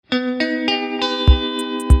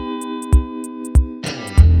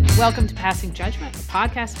Welcome to Passing Judgment, a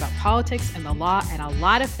podcast about politics and the law and a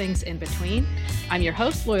lot of things in between. I'm your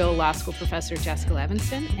host, Loyola Law School professor Jessica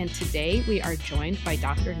Levinson, and today we are joined by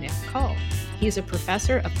Dr. Nick Cole. He's a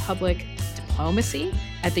professor of public diplomacy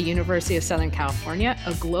at the University of Southern California,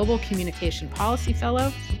 a global communication policy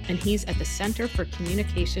fellow, and he's at the Center for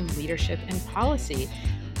Communication Leadership and Policy.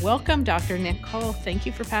 Welcome, Dr. Nick Cole. Thank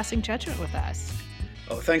you for passing judgment with us.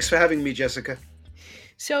 Oh, thanks for having me, Jessica.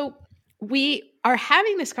 So we are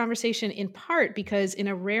having this conversation in part because in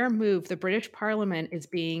a rare move, the British Parliament is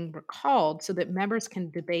being recalled so that members can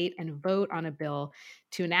debate and vote on a bill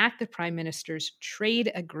to enact the Prime Minister's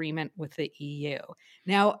trade agreement with the EU.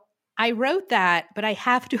 Now, I wrote that, but I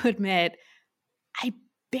have to admit, I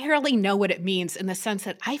barely know what it means in the sense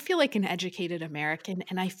that I feel like an educated American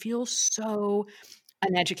and I feel so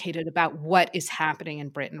uneducated about what is happening in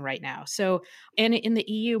Britain right now. So, and in the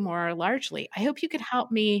EU more largely, I hope you could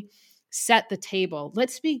help me set the table.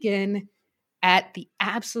 Let's begin at the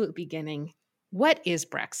absolute beginning. What is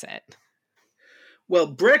Brexit?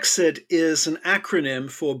 Well, Brexit is an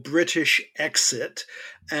acronym for British exit,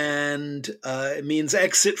 and it means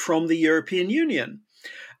exit from the European Union.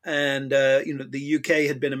 And, the UK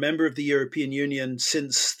had been a member of the European Union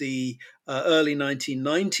since the early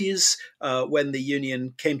 1990s, when the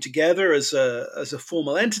Union came together as a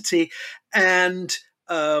formal entity. And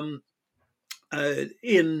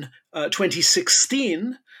in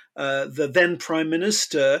 2016, the then Prime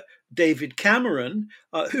Minister, David Cameron,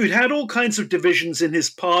 who'd had all kinds of divisions in his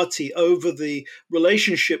party over the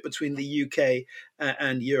relationship between the UK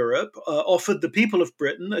and Europe, offered the people of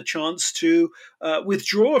Britain a chance to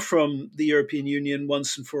withdraw from the European Union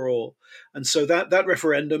once and for all. And so that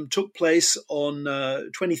referendum took place on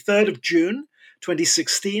 23rd of June,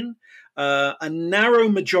 2016. A narrow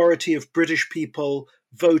majority of British people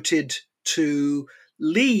voted to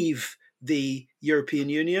leave the European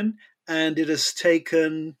Union, and it has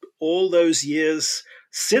taken all those years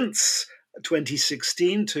since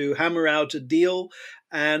 2016 to hammer out a deal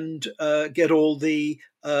and get all the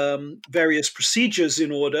various procedures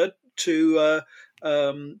in order to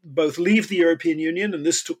both leave the European Union, and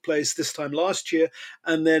this took place this time last year,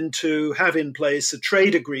 and then to have in place a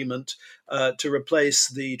trade agreement to replace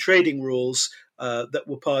the trading rules that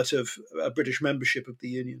were part of British membership of the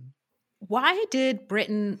Union. Why did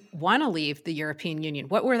Britain want to leave the European Union?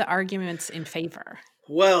 What were the arguments in favor?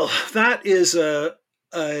 Well, that is a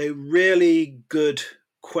really good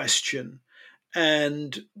question.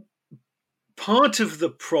 And part of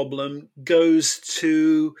the problem goes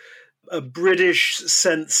to a British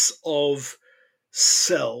sense of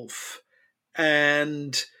self.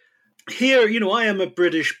 And here, I am a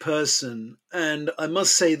British person, and I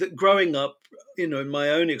must say that growing up, in my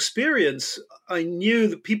own experience, I knew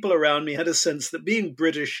that people around me had a sense that being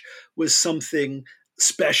British was something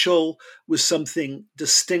special, was something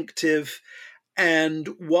distinctive. And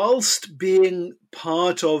whilst being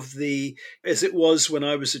part of as it was when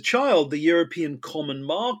I was a child, the European Common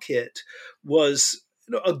Market was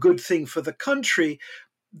a good thing for the country,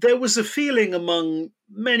 there was a feeling among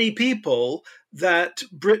many people that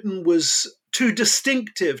Britain was too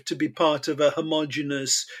distinctive to be part of a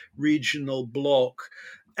homogeneous regional bloc.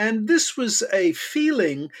 And this was a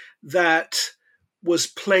feeling that was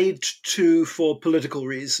played to for political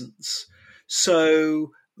reasons.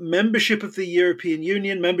 So membership of the European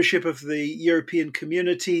Union, membership of the European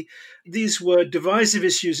Community, these were divisive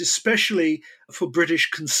issues, especially for British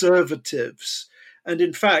conservatives. And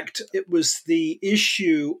in fact, it was the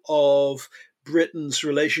issue of Britain's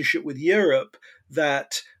relationship with Europe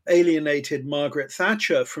that alienated Margaret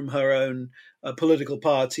Thatcher from her own political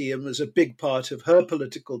party and was a big part of her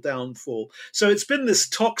political downfall. So it's been this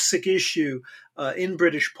toxic issue in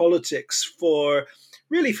British politics for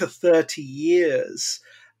 30 years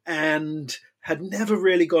and had never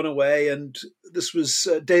really gone away. And this was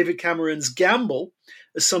David Cameron's gamble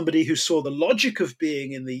as somebody who saw the logic of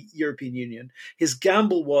being in the European Union. His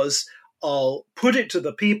gamble was, I'll put it to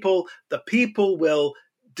the people will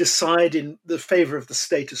decide in the favor of the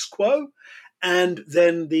status quo, and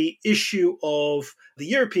then the issue of the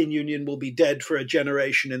European Union will be dead for a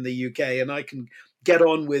generation in the UK, and I can get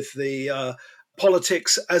on with the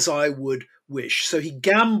politics as I would wish. So he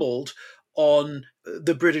gambled on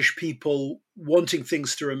the British people wanting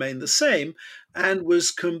things to remain the same and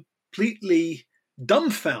was completely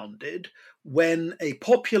dumbfounded when a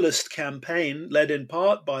populist campaign, led in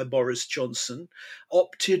part by Boris Johnson,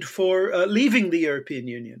 opted for leaving the European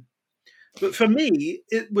Union. But for me,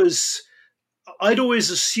 I'd always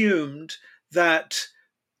assumed that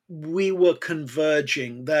we were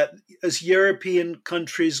converging, that as European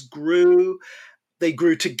countries grew, they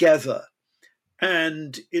grew together.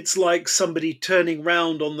 And it's like somebody turning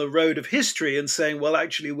round on the road of history and saying, well,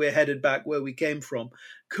 actually, we're headed back where we came from.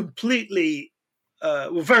 Completely,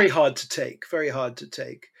 well, very hard to take,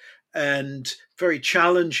 and very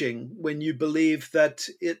challenging when you believe that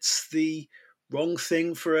it's the wrong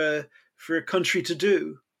thing for a country to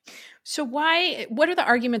do. So what are the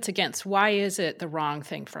arguments against? Why is it the wrong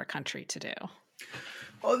thing for a country to do?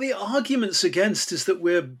 Well, the arguments against is that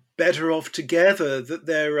we're better off together, that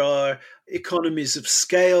there are economies of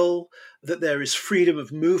scale, that there is freedom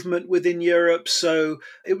of movement within Europe. So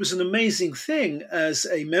it was an amazing thing as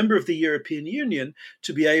a member of the European Union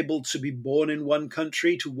to be able to be born in one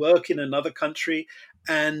country, to work in another country,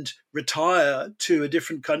 and retire to a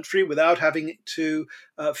different country without having to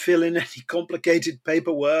fill in any complicated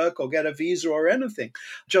paperwork or get a visa or anything,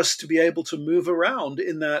 just to be able to move around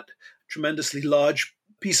in that tremendously large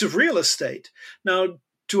piece of real estate. Now,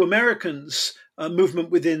 to Americans,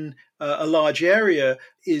 movement within a large area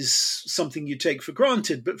is something you take for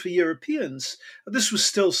granted, but for Europeans, this was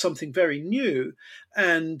still something very new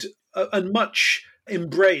and much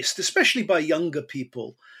embraced, especially by younger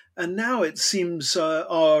people. And now it seems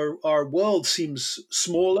our world seems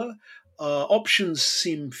smaller, options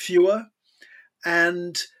seem fewer,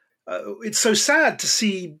 and it's so sad to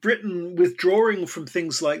see Britain withdrawing from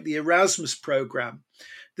things like the Erasmus program.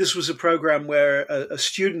 This was a program where a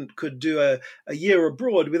student could do a year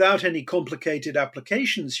abroad without any complicated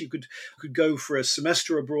applications. You could go for a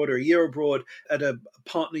semester abroad or a year abroad at a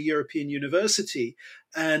partner European university,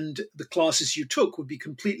 and the classes you took would be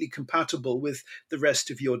completely compatible with the rest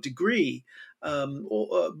of your degree.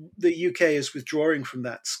 The UK is withdrawing from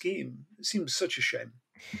that scheme. It seems such a shame.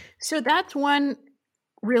 So that's one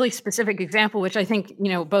really specific example, which I think,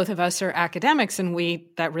 both of us are academics, and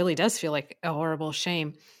that really does feel like a horrible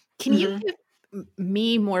shame. Can you give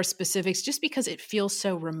me more specifics, just because it feels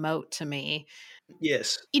so remote to me?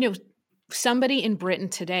 Yes. Somebody in Britain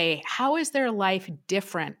today, how is their life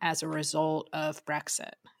different as a result of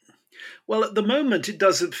Brexit? Well, at the moment, it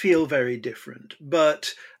doesn't feel very different,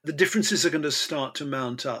 but the differences are going to start to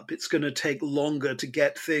mount up. It's going to take longer to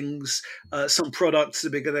get things. Some products are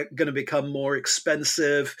going to become more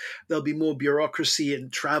expensive. There'll be more bureaucracy in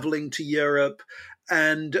traveling to Europe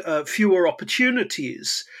and fewer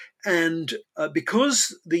opportunities. And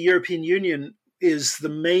because the European Union is the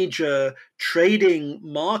major trading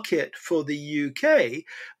market for the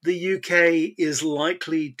UK is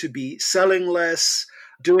likely to be selling less,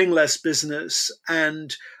 doing less business,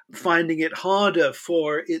 and finding it harder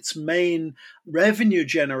for its main revenue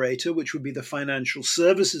generator, which would be the financial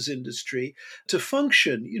services industry, to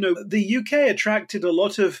function. The UK attracted a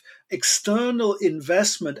lot of external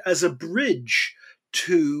investment as a bridge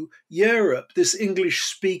to Europe, this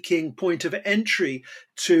English-speaking point of entry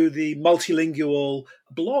to the multilingual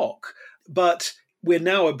bloc. But we're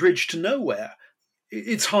now a bridge to nowhere.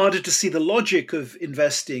 It's harder to see the logic of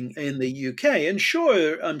investing in the UK. And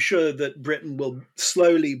I'm sure that Britain will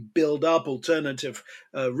slowly build up alternative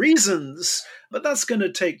reasons, but that's going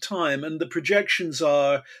to take time. And the projections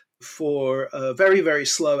are for very, very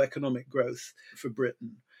slow economic growth for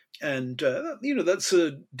Britain. And, that's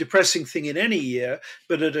a depressing thing in any year,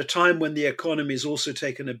 but at a time when the economy has also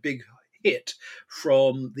taken a big hit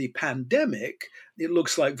from the pandemic, it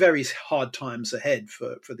looks like very hard times ahead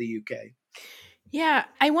for the UK. Yeah,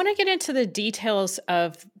 I want to get into the details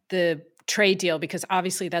of the trade deal because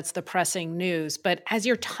obviously that's the pressing news. But as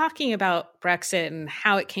you're talking about Brexit and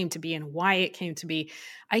how it came to be and why it came to be,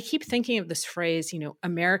 I keep thinking of this phrase,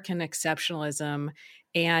 American exceptionalism,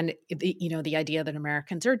 and the idea that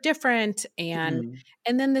Americans are different, and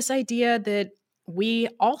then this idea that we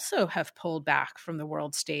also have pulled back from the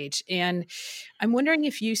world stage. And I'm wondering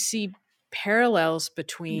if you see parallels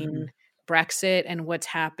between Brexit and what's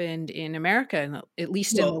happened in America, at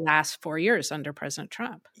least in the last 4 years under President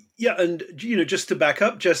Trump. Yeah, and just to back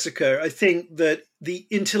up, Jessica, I think that the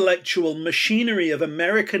intellectual machinery of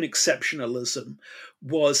American exceptionalism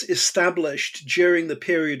was established during the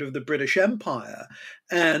period of the British Empire,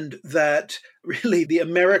 and that really the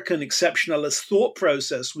American exceptionalist thought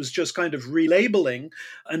process was just kind of relabeling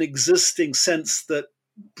an existing sense that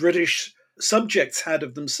British subjects had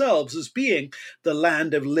of themselves as being the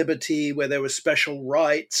land of liberty, where there were special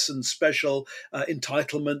rights and special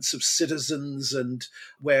entitlements of citizens, and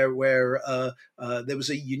where there was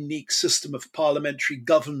a unique system of parliamentary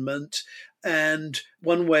government. And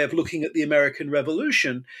one way of looking at the American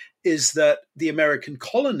Revolution is that the American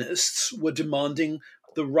colonists were demanding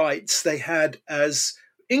the rights they had as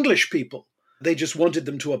English people. They just wanted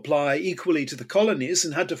them to apply equally to the colonies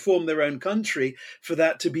and had to form their own country for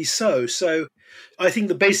that to be so. So I think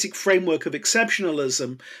the basic framework of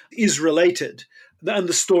exceptionalism is related. And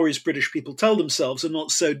the stories British people tell themselves are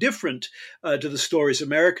not so different to the stories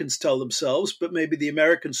Americans tell themselves, but maybe the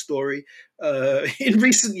American story in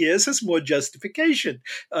recent years has more justification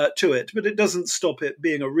to it. But it doesn't stop it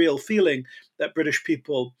being a real feeling that British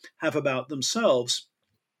people have about themselves.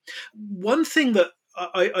 One thing that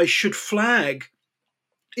I should flag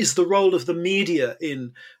is the role of the media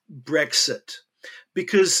in Brexit.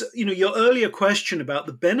 Because, your earlier question about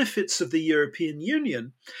the benefits of the European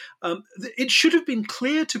Union, it should have been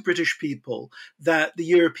clear to British people that the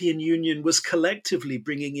European Union was collectively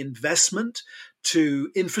bringing investment to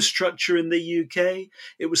infrastructure in the UK.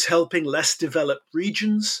 It was helping less developed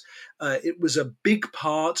regions. It was a big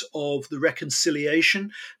part of the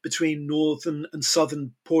reconciliation between northern and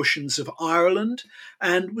southern portions of Ireland,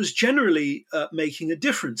 and was generally making a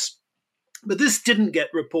difference. But this didn't get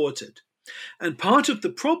reported. And part of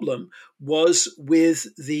the problem was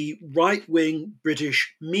with the right-wing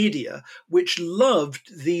British media, which loved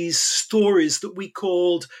these stories that we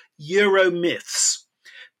called Euro myths.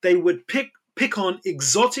 They would pick on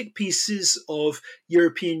exotic pieces of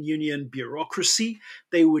European Union bureaucracy.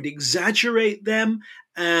 They would exaggerate them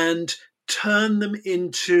and turn them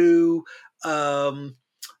into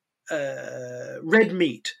red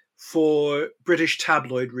meat for British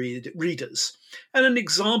tabloid readers. And an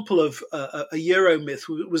example of a Euro myth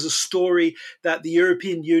was a story that the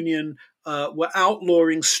European Union were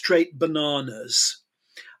outlawing straight bananas.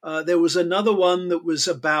 There was another one that was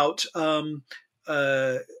about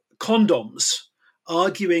condoms,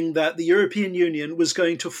 arguing that the European Union was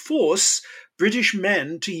going to force British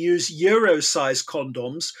men to use Euro-sized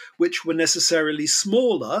condoms, which were necessarily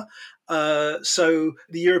smaller. So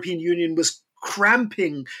the European Union was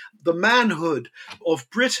cramping the manhood of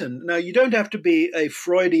Britain. Now, you don't have to be a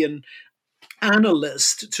Freudian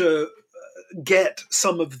analyst to get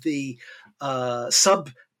some of the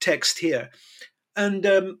subtext here. And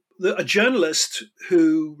a journalist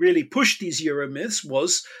who really pushed these Euro myths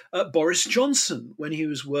was Boris Johnson when he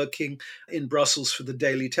was working in Brussels for the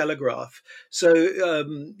Daily Telegraph. So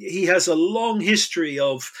he has a long history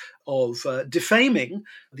of defaming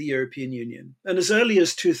the European Union. And as early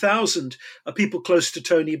as 2000, people close to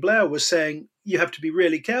Tony Blair were saying, you have to be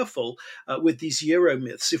really careful with these Euro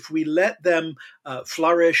myths. If we let them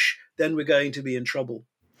flourish, then we're going to be in trouble.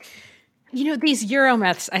 These Euro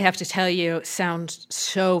myths, I have to tell you, sound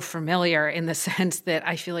so familiar in the sense that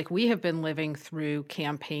I feel like we have been living through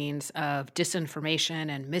campaigns of disinformation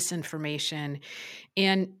and misinformation.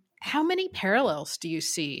 And how many parallels do you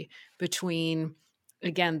see between,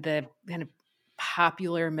 again, the kind of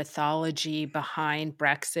popular mythology behind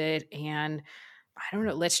Brexit and, I don't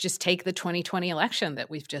know, let's just take the 2020 election that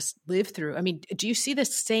we've just lived through. I mean, do you see the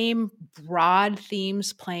same broad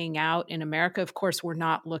themes playing out in America? Of course, we're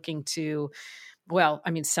not looking to,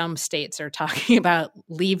 some states are talking about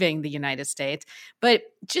leaving the United States, but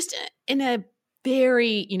just in a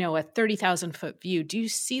very, a 30,000 foot view, do you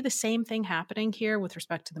see the same thing happening here with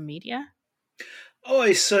respect to the media? Oh,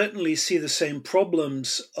 I certainly see the same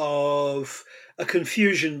problems of a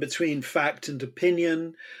confusion between fact and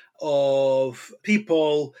opinion, of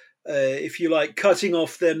people, if you like, cutting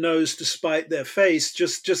off their nose to spite their face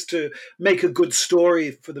just to make a good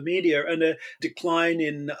story for the media, and a decline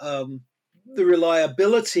in the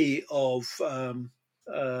reliability of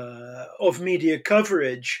media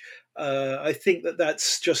coverage. I think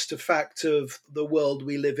that's just a fact of the world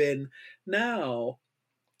we live in now.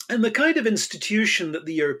 And the kind of institution that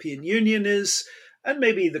the European Union is, and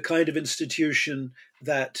maybe the kind of institution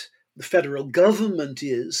that the federal government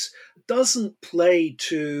is, doesn't play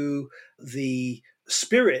to the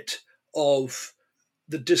spirit of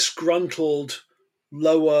the disgruntled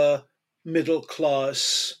lower middle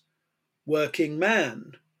class working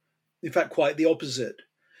man. In fact, quite the opposite.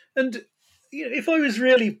 And if I was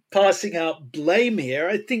really passing out blame here,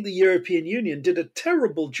 I think the European Union did a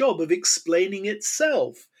terrible job of explaining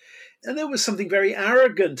itself. And there was something very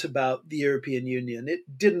arrogant about the European Union.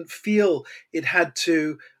 It didn't feel it had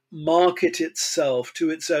to market itself to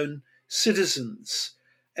its own citizens.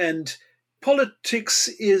 And politics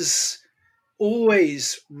is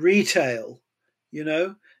always retail,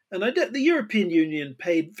 And the European Union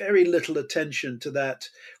paid very little attention to that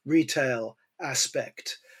retail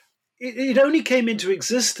aspect. It only came into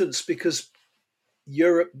existence because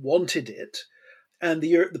Europe wanted it, and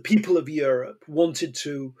the people of Europe wanted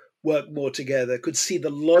to work more together, could see the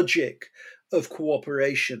logic of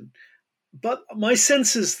cooperation. But my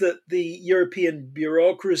sense is that the European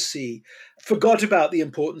bureaucracy forgot about the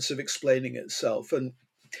importance of explaining itself. And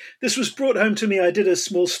this was brought home to me. I did a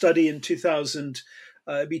small study in 2000,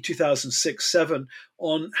 2006, 7,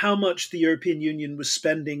 on how much the European Union was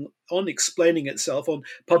spending on explaining itself, on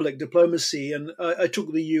public diplomacy. And I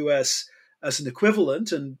took the US as an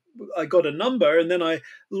equivalent, and I got a number. And then I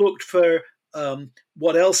looked for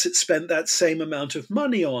what else it spent that same amount of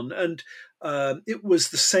money on. And it was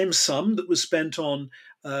the same sum that was spent on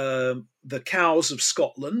the cows of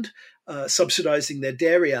Scotland, subsidizing their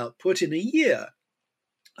dairy output in a year.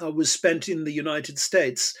 Was spent in the United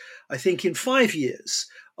States, I think, in 5 years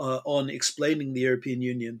on explaining the European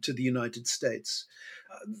Union to the United States.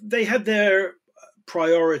 They had their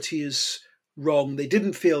priorities wrong. They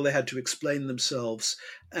didn't feel they had to explain themselves.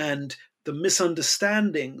 And the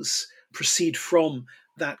misunderstandings proceed from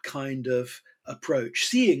that kind of approach,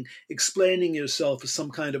 seeing explaining yourself as some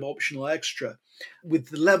kind of optional extra. With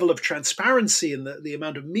the level of transparency and the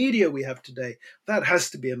amount of media we have today, that has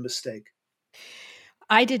to be a mistake.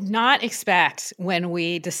 I did not expect when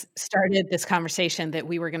we started this conversation that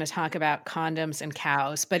we were going to talk about condoms and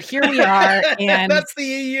cows, but here we are. And that's the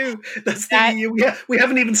EU. That's the EU. We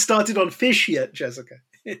haven't even started on fish yet, Jessica.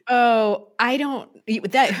 Oh, I don't.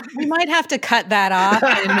 That we might have to cut that off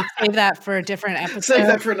and save that for a different episode. Save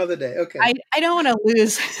that for another day. Okay. I don't want to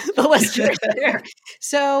lose the listeners there.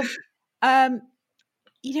 So,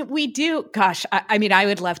 we do. Gosh, I mean, I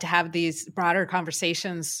would love to have these broader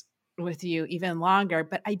conversations with you even longer,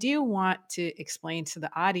 but I do want to explain to the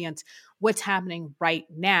audience what's happening right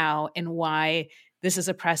now and why this is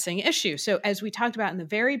a pressing issue. So as we talked about in the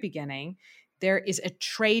very beginning, there is a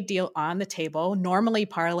trade deal on the table. Normally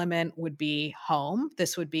Parliament would be home.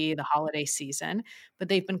 This would be the holiday season, but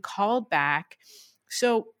they've been called back.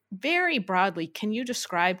 So very broadly, can you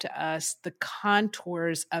describe to us the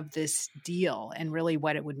contours of this deal and really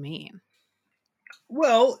what it would mean?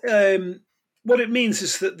 Well, what it means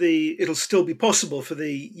is that it'll still be possible for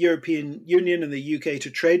the European Union and the UK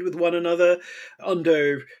to trade with one another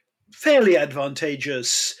under fairly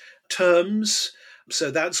advantageous terms.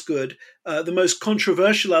 So that's good. The most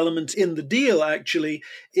controversial element in the deal, actually,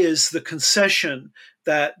 is the concession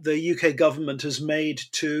that the UK government has made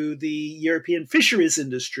to the European fisheries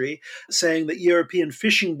industry, saying that European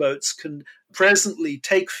fishing boats can presently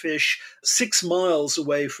take fish 6 miles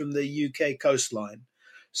away from the UK coastline.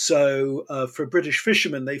 So for British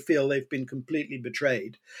fishermen, they feel they've been completely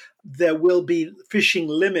betrayed. There will be fishing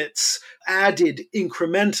limits added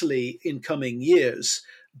incrementally in coming years,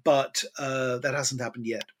 but that hasn't happened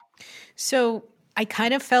yet. So I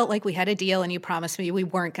kind of felt like we had a deal and you promised me we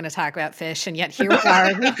weren't going to talk about fish, and yet here we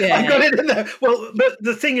are. We did. I've got it in there. Well, but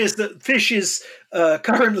the thing is that fish is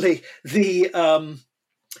currently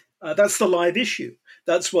that's the live issue.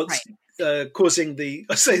 That's what's right. Causing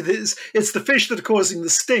it's the fish that are causing the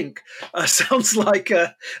stink. Sounds like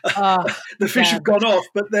the fish have gone off,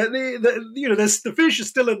 but the fish are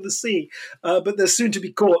still in the sea, but they're soon to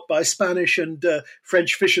be caught by Spanish and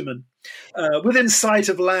French fishermen within sight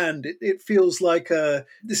of land. It feels like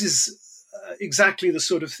this is exactly the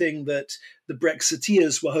sort of thing that the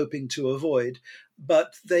Brexiteers were hoping to avoid,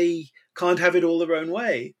 but they can't have it all their own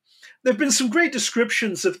way. There have been some great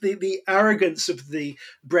descriptions of the arrogance of the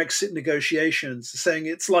Brexit negotiations, saying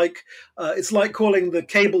it's like calling the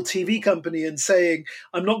cable TV company and saying,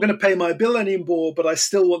 I'm not going to pay my bill anymore, but I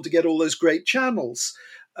still want to get all those great channels.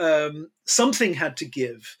 Something had to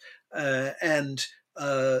give, and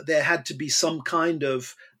there had to be some kind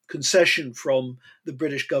of concession from the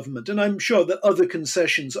British government. And I'm sure that other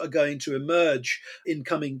concessions are going to emerge in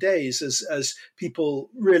coming days as people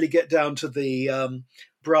really get down to the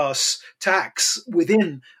brass tacks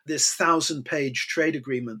within this 1,000-page trade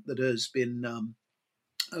agreement that has been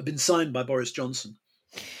signed by Boris Johnson.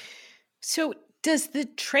 So does the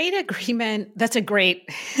trade agreement, that's a great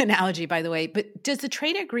analogy, by the way, but does the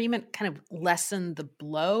trade agreement kind of lessen the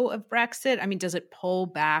blow of Brexit? I mean, does it pull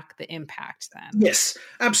back the impact then? Yes,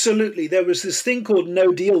 absolutely. There was this thing called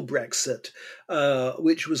no deal Brexit,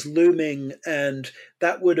 which was looming, and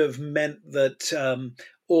that would have meant that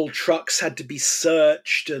all trucks had to be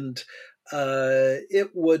searched, and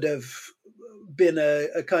it would have been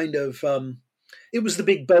a kind of it was the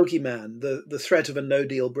big bogeyman, the threat of a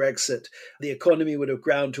no-deal Brexit. The economy would have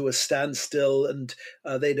ground to a standstill, and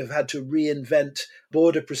they'd have had to reinvent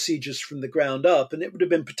border procedures from the ground up. And it would have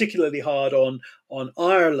been particularly hard on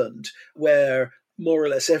Ireland, where more or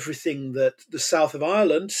less everything that the south of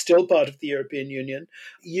Ireland, still part of the European Union,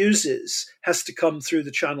 uses has to come through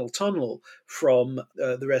the Channel Tunnel from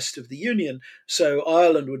the rest of the Union. So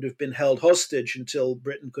Ireland would have been held hostage until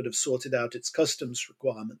Britain could have sorted out its customs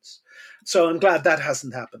requirements. So I'm glad that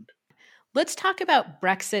hasn't happened. Let's talk about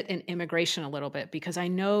Brexit and immigration a little bit, because I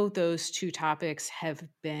know those two topics have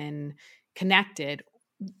been connected.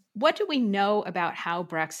 What do we know about how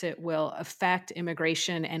Brexit will affect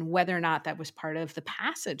immigration and whether or not that was part of the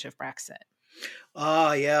passage of Brexit?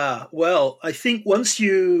 Yeah. Well, I think once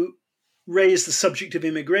you raise the subject of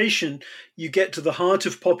immigration, you get to the heart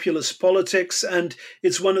of populist politics. And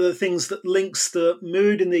it's one of the things that links the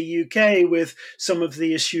mood in the UK with some of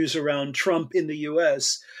the issues around Trump in the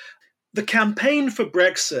US. The campaign for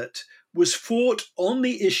Brexit was fought on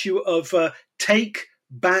the issue of take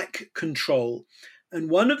back control. And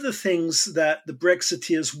one of the things that the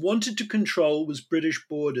Brexiteers wanted to control was British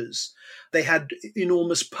borders. They had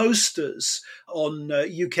enormous posters on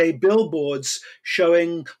UK billboards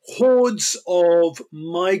showing hordes of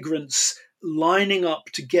migrants lining up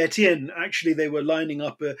to get in. Actually, they were lining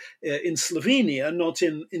up in Slovenia, not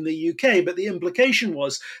in the UK. But the implication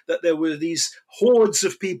was that there were these hordes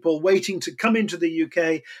of people waiting to come into the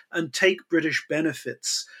UK and take British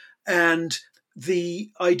benefits. And the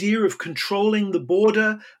idea of controlling the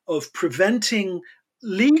border, of preventing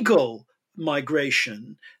legal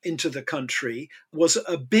migration into the country was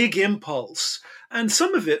a big impulse. And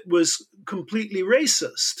some of it was completely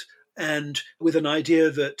racist, and with an idea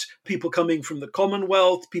that people coming from the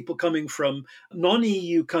Commonwealth, people coming from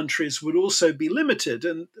non-EU countries would also be limited.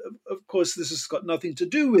 And of course, this has got nothing to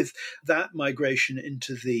do with that migration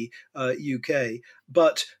into the UK.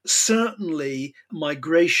 But certainly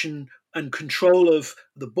migration and control of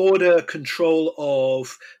the border, control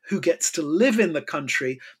of who gets to live in the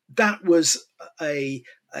country, that was a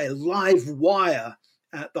live wire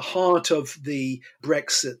at the heart of the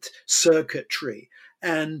Brexit circuitry.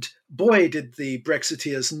 And boy, did the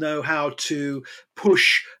Brexiteers know how to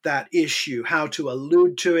push that issue, how to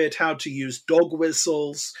allude to it, how to use dog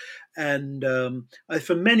whistles. And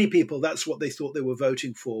for many people, that's what they thought they were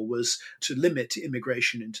voting for, was to limit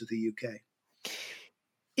immigration into the UK.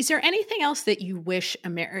 Is there anything else that you wish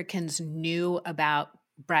Americans knew about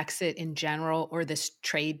Brexit in general, or this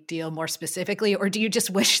trade deal more specifically? Or do you just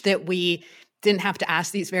wish that we didn't have to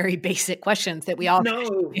ask these very basic questions that we all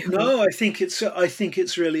No, I think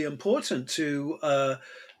it's really important to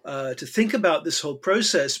think about this whole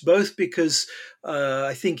process, both because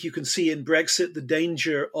I think you can see in Brexit the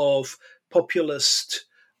danger of populist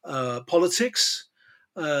politics.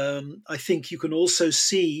 I think you can also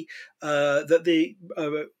see that the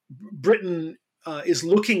Britain is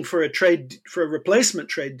looking for a replacement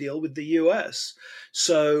trade deal with the US.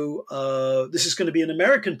 So this is going to be an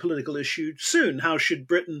American political issue soon. How should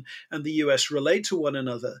Britain and the US relate to one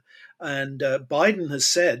another? And Biden has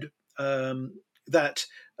said that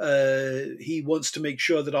he wants to make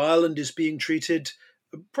sure that Ireland is being treated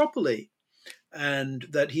properly, and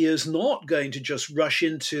that he is not going to just rush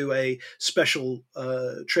into a special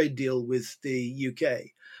trade deal with the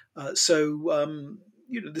UK.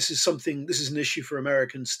 This is an issue for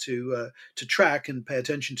Americans to track and pay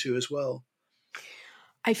attention to as well.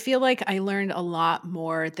 I feel like I learned a lot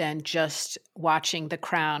more than just watching The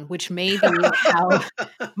Crown, which may be how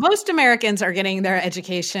most Americans are getting their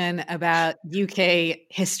education about UK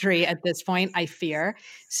history at this point, I fear.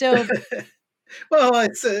 So, well,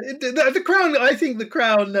 it's the Crown. I think the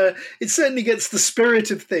Crown it certainly gets the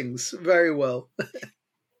spirit of things very well.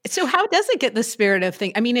 So how does it get the spirit of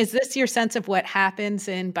things? I mean, is this your sense of what happens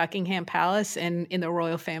in Buckingham Palace and in the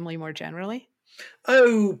royal family more generally?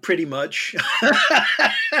 Oh, pretty much.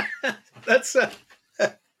 That's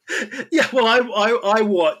yeah. Well, I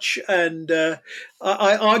watch, and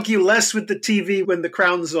I argue less with the TV when The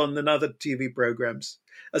Crown's on than other TV programs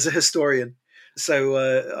as a historian.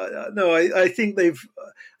 So no, I think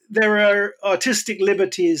there are artistic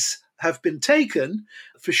liberties have been taken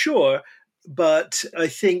for sure. But I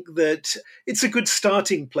think that it's a good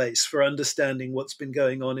starting place for understanding what's been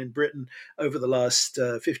going on in Britain over the last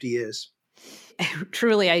 50 years.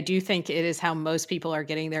 Truly, I do think it is how most people are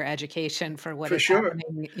getting their education for what is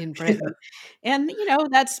happening in Britain. Yeah. And,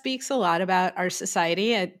 that speaks a lot about our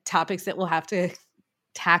society and topics that we'll have to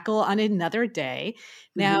tackle on another day.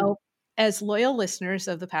 Now, as loyal listeners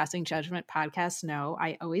of the Passing Judgment podcast know,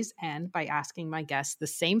 I always end by asking my guests the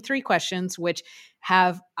same 3 questions, which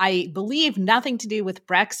have, I believe, nothing to do with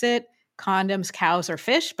Brexit, condoms, cows, or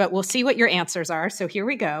fish, but we'll see what your answers are. So here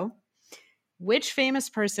we go. Which famous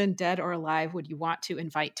person, dead or alive, would you want to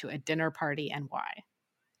invite to a dinner party and why?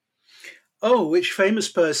 Oh, which famous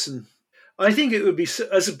person? I think it would be,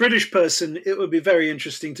 as a British person, it would be very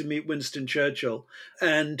interesting to meet Winston Churchill.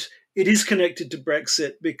 And it is connected to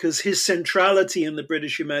Brexit because his centrality in the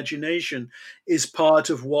British imagination is part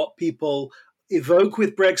of what people evoke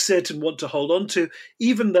with Brexit and want to hold on to,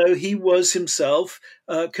 even though he was himself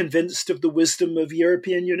convinced of the wisdom of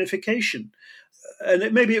European unification.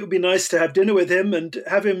 And maybe it would be nice to have dinner with him and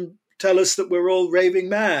have him tell us that we're all raving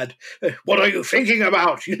mad. What are you thinking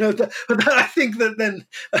about? I think that then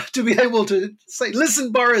to be able to say,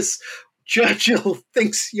 listen, Boris, Churchill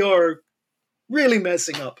thinks you're really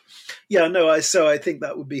messing up. So I think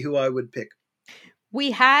that would be who I would pick.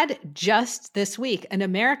 We had just this week an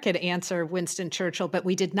American answer Winston Churchill, but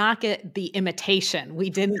we did not get the imitation. We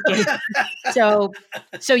didn't get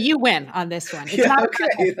so you win on this one. It's not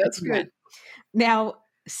okay, that's good. Now,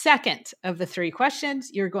 second of the three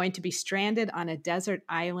questions, you're going to be stranded on a desert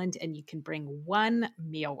island and you can bring one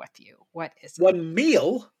meal with you. What is it? One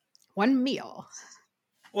meal? One meal.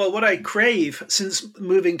 Well, what I crave since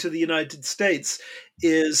moving to the United States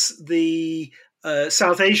is the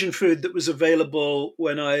South Asian food that was available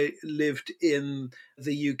when I lived in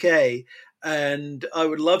the UK. And I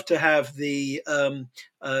would love to have the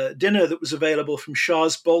dinner that was available from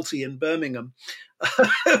Shah's Balti in Birmingham.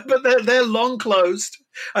 But they're long closed.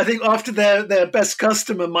 I think after their best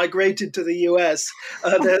customer migrated to the US,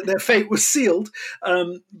 their fate was sealed.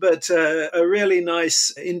 But a really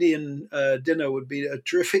nice Indian dinner would be a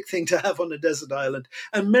terrific thing to have on a desert island.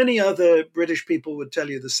 And many other British people would tell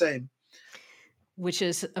you the same. Which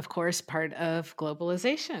is, of course, part of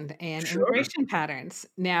globalization and Sure. immigration patterns.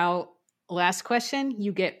 Now, last question,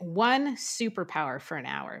 you get one superpower for an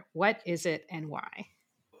hour. What is it and why?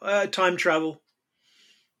 Time travel.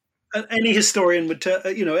 Any historian would tell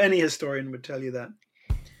you that.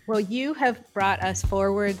 Well, you have brought us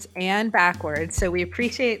forwards and backwards, so we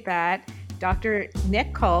appreciate that. Dr.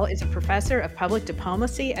 Nick Cole is a professor of public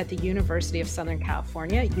diplomacy at the University of Southern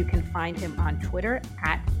California. You can find him on Twitter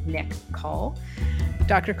at Nick Cole.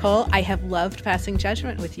 Dr. Cole, I have loved passing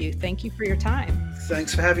judgment with you. Thank you for your time.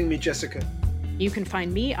 Thanks for having me, Jessica. You can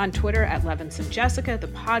find me on Twitter at Levinson Jessica, the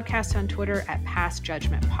podcast on Twitter at Pass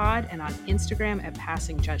Judgment Pod, and on Instagram at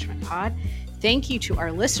Passing Judgment Pod. Thank you to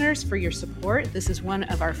our listeners for your support. This is one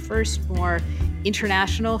of our first more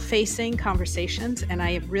international facing conversations, and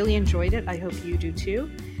I have really enjoyed it. I hope you do too.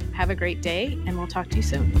 Have a great day, and we'll talk to you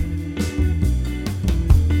soon.